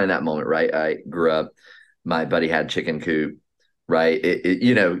been in kind of that moment, right? I grew up, my buddy had chicken coop, right?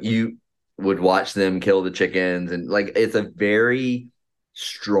 You would watch them kill the chickens and like, it's a very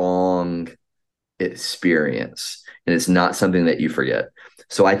strong experience and it's not something that you forget.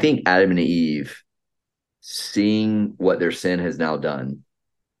 So I think Adam and Eve seeing what their sin has now done,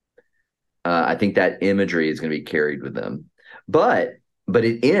 I think that imagery is going to be carried with them. But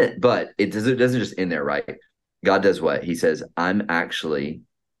it doesn't just end there, right? God does what? He says, I'm actually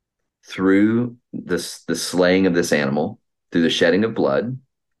through the slaying of this animal, through the shedding of blood,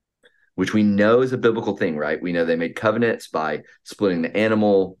 which we know is a biblical thing, right? We know they made covenants by splitting the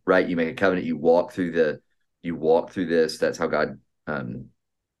animal, right? You make a covenant, you walk through this. That's how God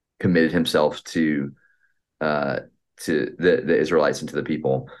committed himself to the Israelites and to the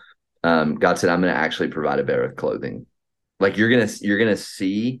people. God said, I'm going to actually provide a better clothing. Like you're gonna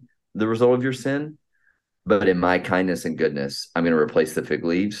see the result of your sin, but in my kindness and goodness, I'm going to replace the fig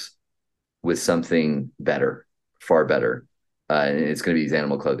leaves with something better, far better, and it's going to be these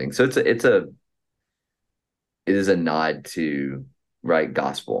animal clothing. So it is a nod to right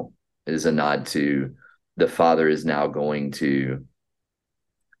gospel. It is a nod to the Father is now going to,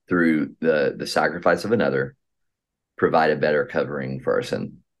 through the sacrifice of another, provide a better covering for our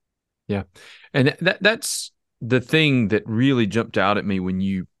sin. Yeah. And that's the thing that really jumped out at me when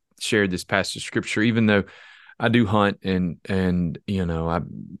you shared this passage of scripture, even though I do hunt and I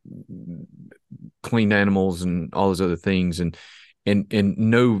clean animals and all those other things and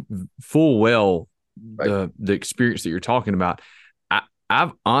know full well Right. the experience that you're talking about.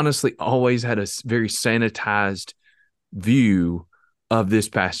 I've honestly always had a very sanitized view of this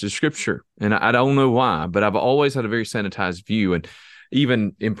passage of scripture. And I don't know why, but I've always had a very sanitized view. And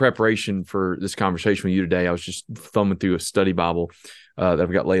even in preparation for this conversation with you today, I was just thumbing through a study Bible that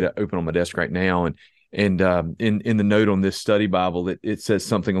I've got laid open on my desk right now. And in the note on this study Bible, it says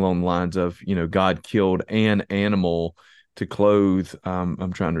something along the lines of, God killed an animal to clothe.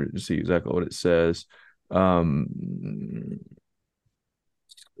 I'm trying to see exactly what it says.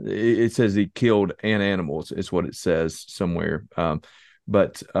 It says he killed an animal is what it says somewhere.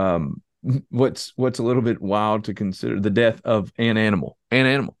 But what's a little bit wild to consider the death of an animal.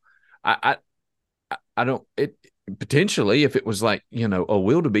 I don't, it potentially, if it was like, a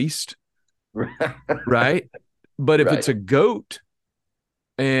wildebeest, right? But if Right. it's a goat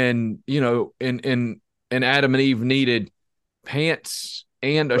and, and Adam and Eve needed pants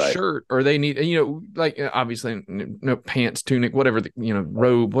and a Right. shirt, or they need, like obviously pants, tunic, whatever,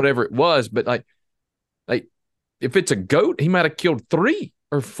 robe, whatever it was. But like if it's a goat, he might have killed 3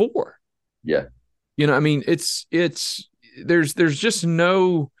 or 4. Yeah. I mean, there's just we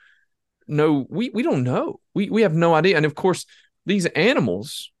don't know. We have no idea. And of course, these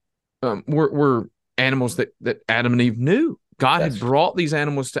animals were animals that Adam and Eve knew. God had That's brought these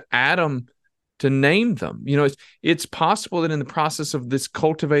animals to Adam to name them. It's possible that in the process of this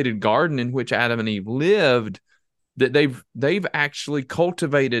cultivated garden in which Adam and Eve lived, that they've actually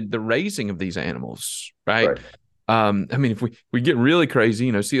cultivated the raising of these animals, right? right. I mean, if we get really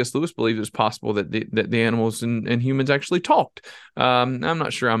crazy, C.S. Lewis believes it's possible that the animals and humans actually talked. I'm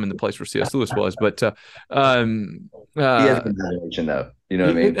not sure I'm in the place where C.S. Lewis was, but um, He has uh, an imagination, though. You know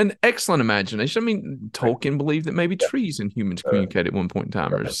what I mean? an excellent imagination. I mean, Right. Tolkien believed that maybe Yeah. trees and humans communicate at one point in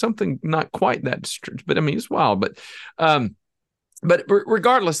time, or Right. something not quite that strict. But I mean, it's wild. But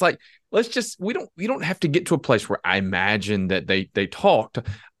regardless, like we don't have to get to a place where I imagine that they talked.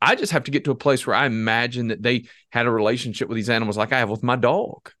 I just have to get to a place where I imagine that they had a relationship with these animals like I have with my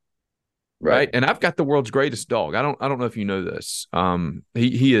dog. Right. Right. And I've got the world's greatest dog. I don't know if you know this.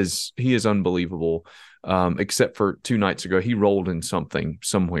 He is unbelievable. Except for 2 nights ago, he rolled in something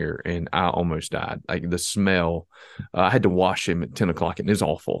somewhere and I almost died. Like the smell. I had to wash him at 10 o'clock and it was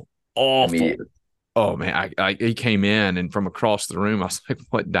awful. Awful. Immediately. Oh man, he came in and from across the room, I was like,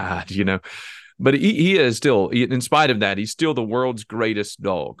 what died? But he is still, in spite of that, he's still the world's greatest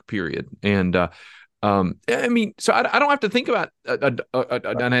dog, period. And I mean, so I don't have to think about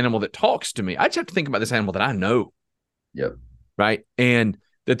an animal that talks to me. I just have to think about this animal that I know, Yep. right? And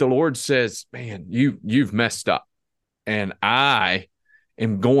that the Lord says, man, you've messed up, and I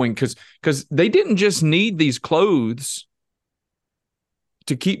am going because they didn't just need these clothes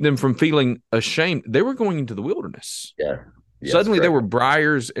to keep them from feeling ashamed. They were going into the wilderness. Yeah. Yes. Suddenly there Correct. were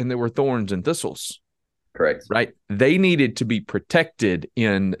briars and there were thorns and thistles, Correct. right? They needed to be protected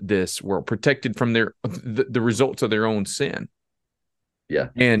in this world, protected from the results of their own sin. Yeah.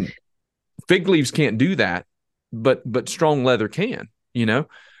 And fig leaves can't do that, but strong leather can,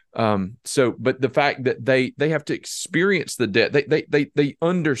 So but the fact that they have to experience the death, they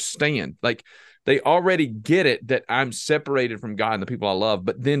understand, like they already get it that I'm separated from God and the people I love,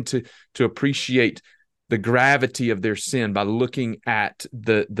 but then to appreciate the gravity of their sin by looking at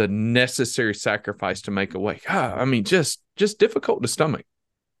the necessary sacrifice to make a way. I mean, just difficult to stomach.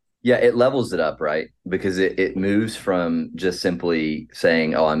 Yeah, it levels it up, right? Because it moves from just simply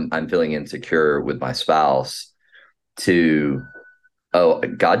saying, "Oh, I'm feeling insecure with my spouse," to, "Oh,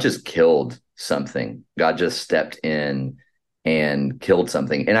 God just killed something. God just stepped in and killed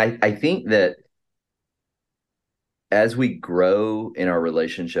something." And I think that as we grow in our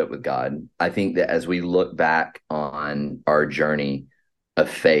relationship with God, I think that as we look back on our journey of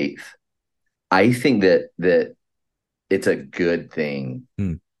faith, I think that it's a good thing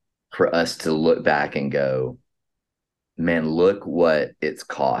Mm, for us to look back and go, man, look what it's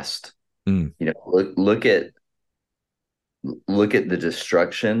cost. mm, Look at the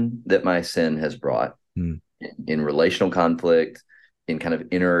destruction that my sin has brought mm, in relational conflict, in kind of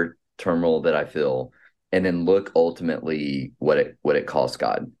inner turmoil that I feel, and then look ultimately what it cost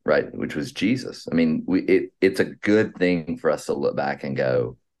God, right? Which was Jesus. I mean, it's a good thing for us to look back and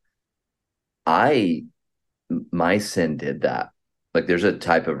go, I my sin did that. Like there's a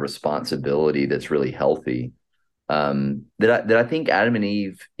type of responsibility that's really healthy That I think Adam and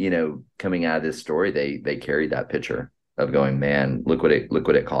Eve, coming out of this story, they carried that picture of going, man, look what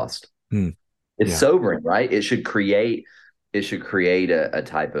it cost. Hmm. It's Yeah. sobering, right? It should create a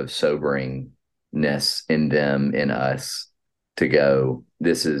type of soberingness in them, in us, to go,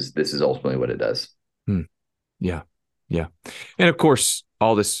 this is ultimately what it does. Hmm. Yeah. Yeah. And of course,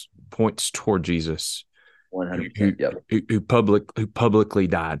 all this points toward Jesus, who 100%. Yep. who publicly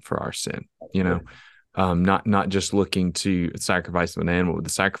died for our sin. Not just looking to sacrifice of an animal, but the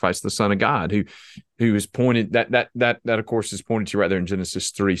sacrifice of the Son of God, who is pointed that of course is pointed to right there in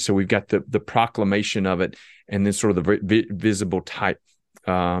Genesis 3. So we've got the proclamation of it, and then sort of the visible type.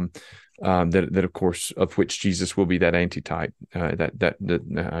 That of course of which Jesus will be that antitype. That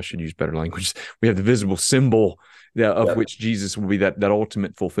I should use better language. We have the visible symbol of Yep. which Jesus will be that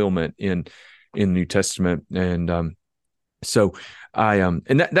ultimate fulfillment in the New Testament. And so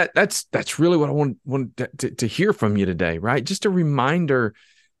and that's really what I want to hear from you today, right? Just a reminder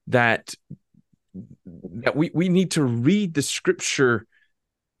that we need to read the Scripture.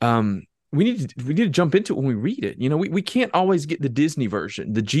 We need to jump into it when we read it. We can't always get the Disney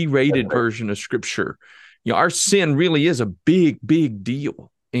version, the G-rated version of Scripture. Our sin really is a big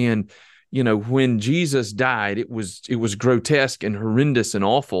deal. And when Jesus died, it was grotesque and horrendous and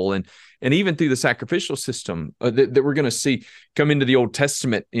awful. And even through the sacrificial system that we're going to see come into the Old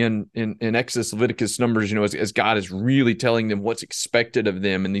Testament in Exodus, Leviticus, Numbers, as God is really telling them what's expected of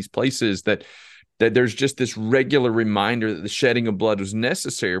them in these places, that there's just this regular reminder that the shedding of blood was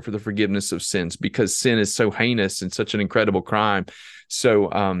necessary for the forgiveness of sins, because sin is so heinous and such an incredible crime. So,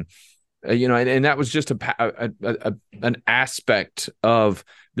 and that was just an aspect of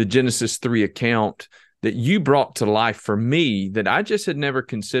the Genesis 3 account that you brought to life for me that I just had never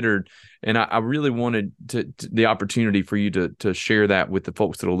considered. And I really wanted the opportunity for you to share that with the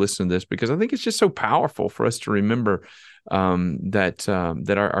folks that will listen to this, because I think it's just so powerful for us to remember that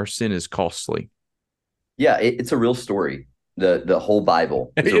our sin is costly. Yeah, it's a real story. The whole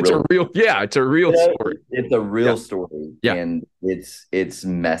Bible is It's a real story. it's a real Yeah. story, Yeah. and it's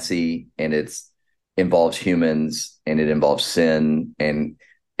messy, and it's involves humans, and it involves sin, and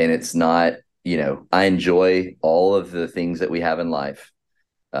it's not, I enjoy all of the things that we have in life,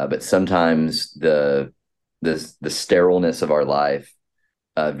 but sometimes the sterileness of our life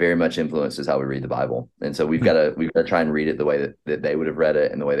very much influences how we read the Bible, and so we've got to try and read it the way that they would have read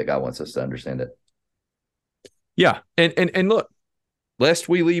it, and the way that God wants us to understand it. Yeah. And look, lest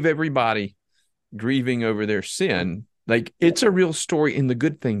we leave everybody grieving over their sin, like it's a real story in the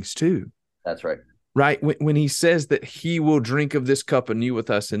good things too. That's right. Right. When he says that he will drink of this cup anew with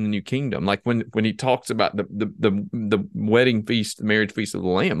us in the new kingdom, like when he talks about the wedding feast, the marriage feast of the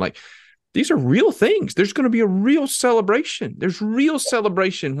Lamb, like these are real things. There's going to be a real celebration. There's real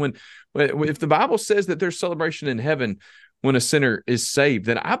celebration when if the Bible says that there's celebration in heaven when a sinner is saved,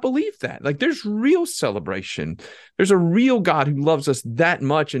 then I believe that. Like there's real celebration. There's a real God who loves us that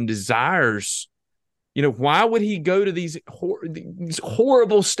much and desires. Why would he go to these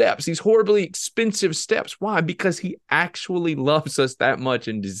horrible steps, these horribly expensive steps? Why? Because he actually loves us that much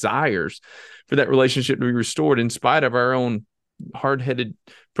and desires for that relationship to be restored in spite of our own hard-headed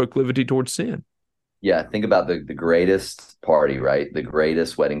proclivity towards sin. Yeah, think about the greatest party, right? The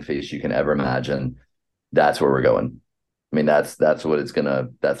greatest wedding feast you can ever imagine. That's where we're going. I mean, that's what it's gonna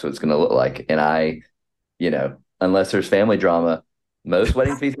look like. And unless there's family drama, most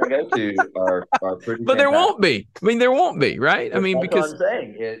wedding feasts I go to are pretty. But there won't be. I mean, there won't be, right? I mean, That's because what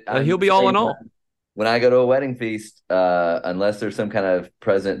I'm saying. he'll be all in all. When I go to a wedding feast, unless there's some kind of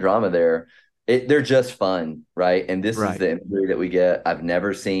present drama there, they're just fun, right? And this is the imagery that we get. I've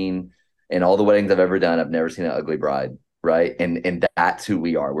never seen, in all the weddings I've ever done, I've never seen an ugly bride, right? And that's who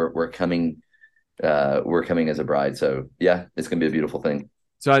we are. We're coming as a bride. So yeah, it's gonna be a beautiful thing.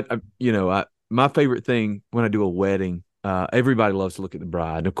 So my favorite thing when I do a wedding, everybody loves to look at the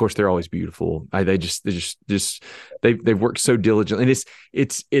bride. Of course, they're always beautiful. They've worked so diligently, and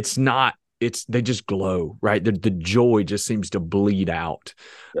they just glow, right? The joy just seems to bleed out.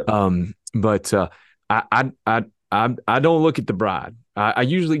 Yep. But I don't look at the bride. I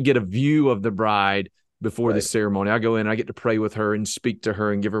usually get a view of the bride before the ceremony. I go in, I get to pray with her and speak to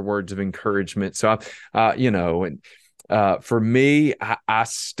her and give her words of encouragement. So for me, I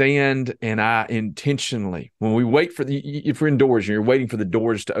stand and I intentionally, when we wait if we're indoors, you're waiting for the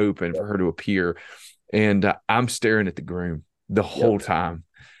doors to open for her to appear, and I'm staring at the groom the whole time,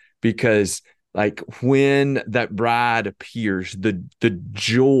 because like when that bride appears, the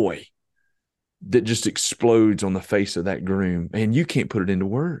joy that just explodes on the face of that groom, and you can't put it into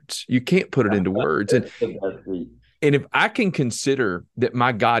words. You can't put it into words. And if I can consider that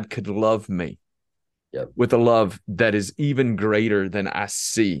my God could love me Yep. with a love that is even greater than I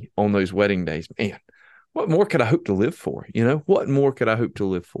see on those wedding days. Man, what more could I hope to live for? What more could I hope to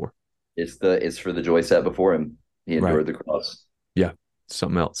live for? It's for the joy set before him. He Right. endured the cross. Yeah.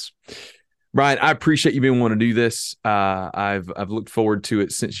 Something else. Brian, I appreciate you being wanting to do this. I've looked forward to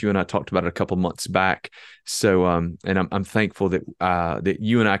it since you and I talked about it a couple months back. So, and I'm thankful that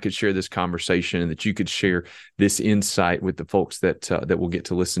you and I could share this conversation and that you could share this insight with the folks that will get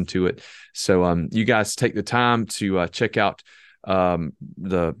to listen to it. So, you guys take the time to check out I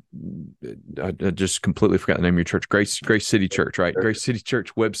just completely forgot the name of your church, Grace City Church, right? Grace City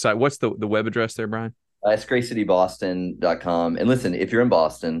Church website. What's the web address there, Brian? It's gracecityboston.com. And listen, if you're in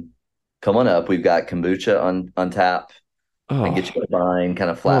Boston, come on up. We've got kombucha on tap. I can get you a fine,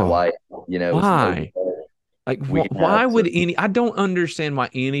 kind of flat white, Why? Why would I don't understand why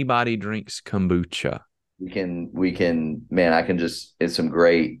anybody drinks kombucha. We can, man, it's some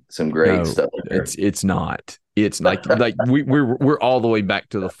great stuff. It's not. It's like we're all the way back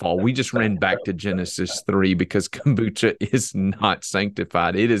to the fall. We just ran back to Genesis 3 because kombucha is not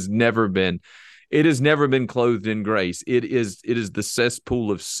sanctified. It has never been clothed in grace. It is the cesspool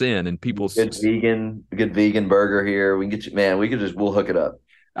of sin, and people's good vegan burger here. We can get you, man. We'll hook it up.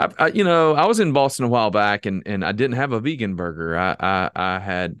 I was in Boston a while back, and I didn't have a vegan burger. I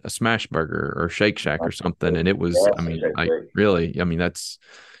had a smash burger or Shake Shack or something, and it was.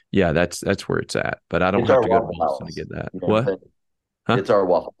 That's where it's at. But I don't have to go to Boston to get that. What? Huh? It's our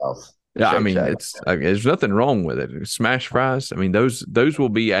Waffle House. Yeah, there's nothing wrong with it. Smash fries. I mean, those will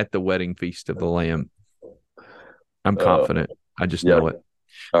be at the wedding feast of the Lamb. I'm confident. I just know it.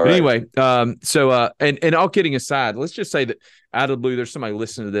 But anyway, and all kidding aside, let's just say that out of the blue, there's somebody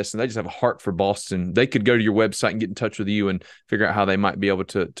listening to this and they just have a heart for Boston. They could go to your website and get in touch with you and figure out how they might be able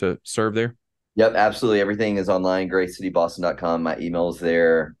to serve there. Yep, absolutely. Everything is online, gracecityboston.com. My email's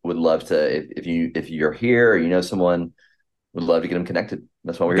there. Would love to, if you're here or you know someone, would love to get them connected.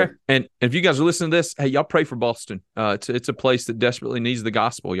 That's why we're here. And if you guys are listening to this, hey, y'all pray for Boston. It's a place that desperately needs the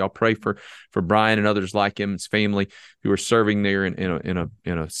gospel. Y'all pray for Brian and others like him, his family who are serving there in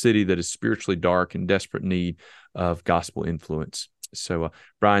a city that is spiritually dark and desperate need of gospel influence. So,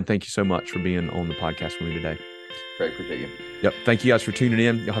 Brian, thank you so much for being on the podcast with me today. Great, appreciate you. Yep. Thank you guys for tuning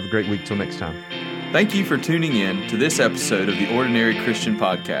in. Y'all have a great week. Till next time. Thank you for tuning in to this episode of the Ordinary Christian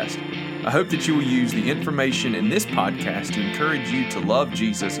Podcast. I hope that you will use the information in this podcast to encourage you to love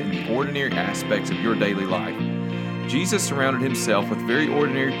Jesus in the ordinary aspects of your daily life. Jesus surrounded himself with very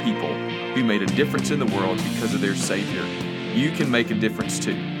ordinary people who made a difference in the world because of their Savior. You can make a difference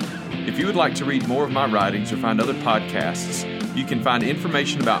too. If you would like to read more of my writings or find other podcasts, you can find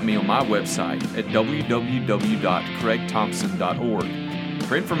information about me on my website at www.craigthompson.org.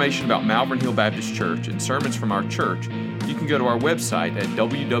 For information about Malvern Hill Baptist Church and sermons from our church, you can go to our website at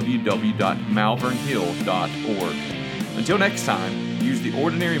www.malvernhill.org. Until next time, use the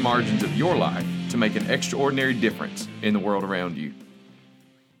ordinary margins of your life to make an extraordinary difference in the world around you.